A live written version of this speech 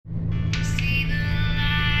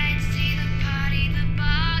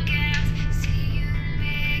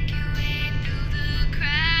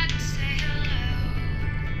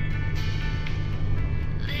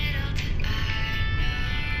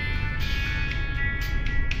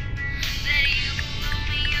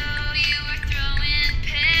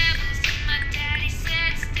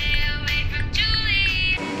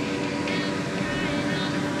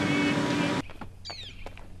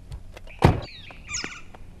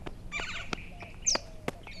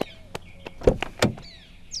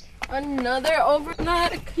Another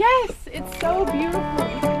overnight. Yes, it's so beautiful.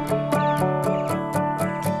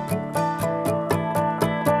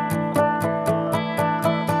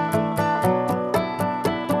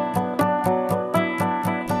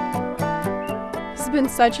 This has been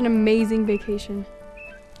such an amazing vacation.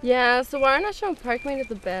 Yeah, Saguaro National Park made it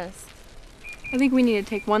the best. I think we need to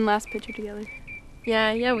take one last picture together.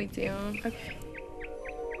 Yeah, we do. Okay.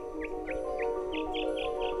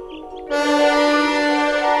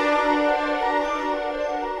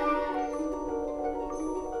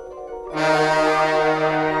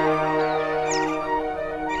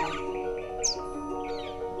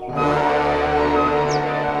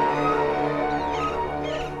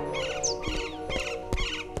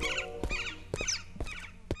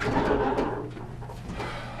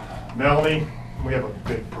 Melanie, we have a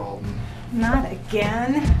big problem. Not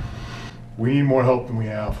again. We need more help than we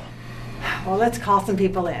have. Well, let's call some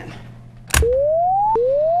people in.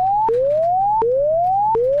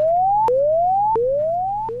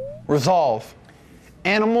 Resolve.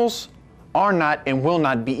 Animals are not and will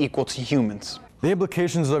not be equal to humans. The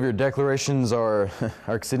implications of your declarations are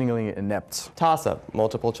exceedingly inept. Toss-up,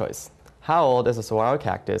 multiple choice. How old is a saguaro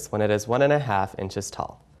cactus when it is 1.5 inches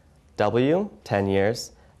tall? W, 10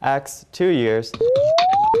 years. X, 2 years.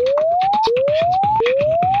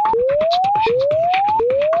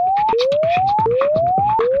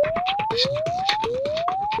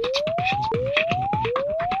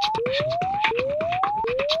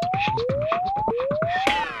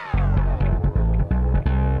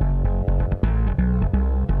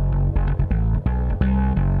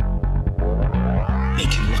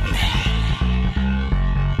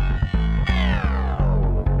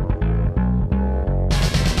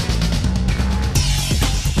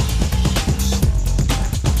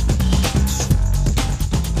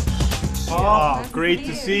 Oh, great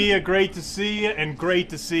to see you, and great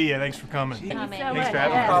to see you. Thanks for coming. Thanks for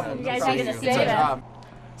having me.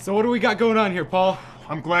 So what do we got going on here, Paul?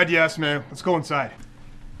 I'm glad you asked, man. Let's go inside.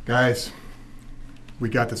 Guys, we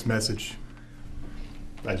got this message.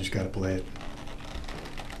 I just gotta play it.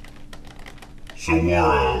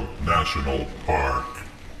 Saguaro National Park.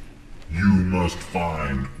 You must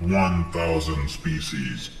find 1,000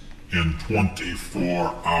 species in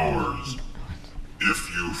 24 hours.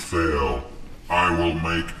 If you fail, I will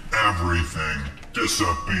make everything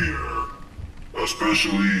disappear.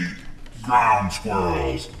 Especially ground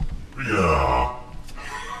squirrels. Yeah.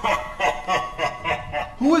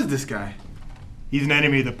 Who is this guy? He's an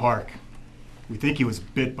enemy of the park. We think he was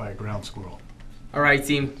bit by a ground squirrel. All right,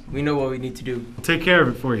 team. We know what we need to do. I'll take care of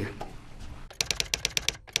it for you.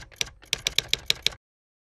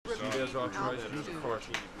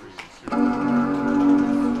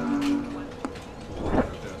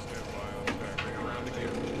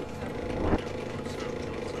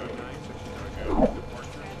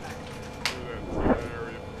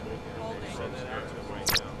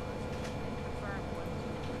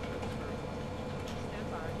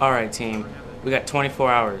 All right, team. We got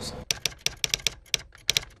 24 hours.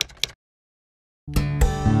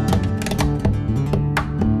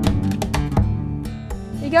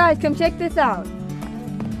 Hey guys, come check this out.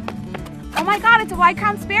 Oh my god, it's a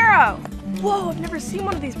white-crowned sparrow! Whoa, I've never seen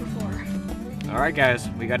one of these before. All right, guys.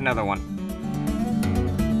 We got another one.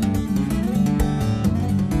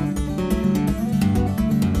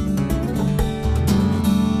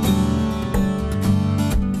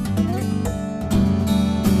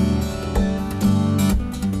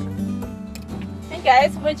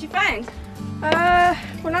 Guys, what'd you find?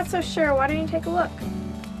 We're not so sure. Why don't you take a look?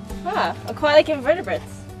 Huh, aquatic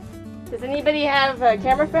invertebrates. Does anybody have a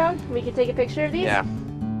camera phone? We could take a picture of these? Yeah.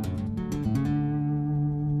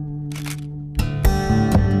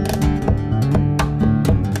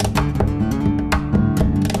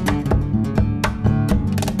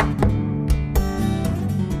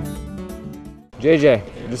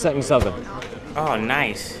 JJ, just sent me something. Oh,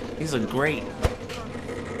 nice. These look great.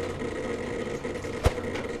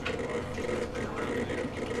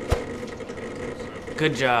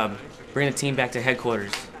 Good job. Bring the team back to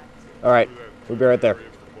headquarters. All right, we'll be right there.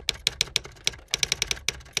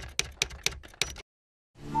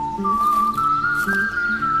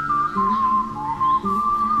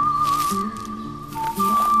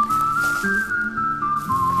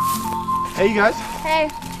 Hey, you guys. Hey,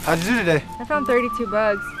 How'd you do today? I found 32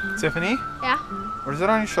 bugs. Tiffany? Yeah? What is it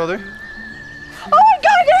on your shoulder? Oh my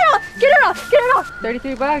god, get it off! Get it off! Get it off!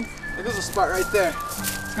 33 bugs. There's a spot right there.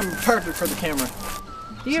 It's gonna be perfect for the camera.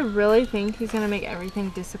 Do you really think he's gonna make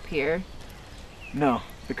everything disappear? No,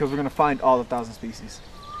 because we're gonna find all the 1,000 species.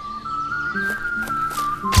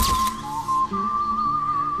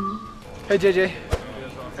 Hey JJ,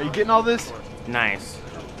 Are you getting all this? Nice.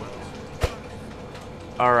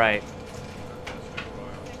 All right.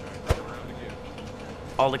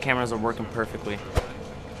 All the cameras are working perfectly.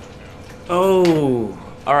 Oh!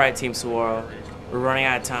 All right, Team Saguaro. We're running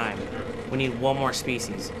out of time. We need one more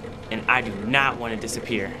species, and I do not want to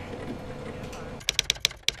disappear.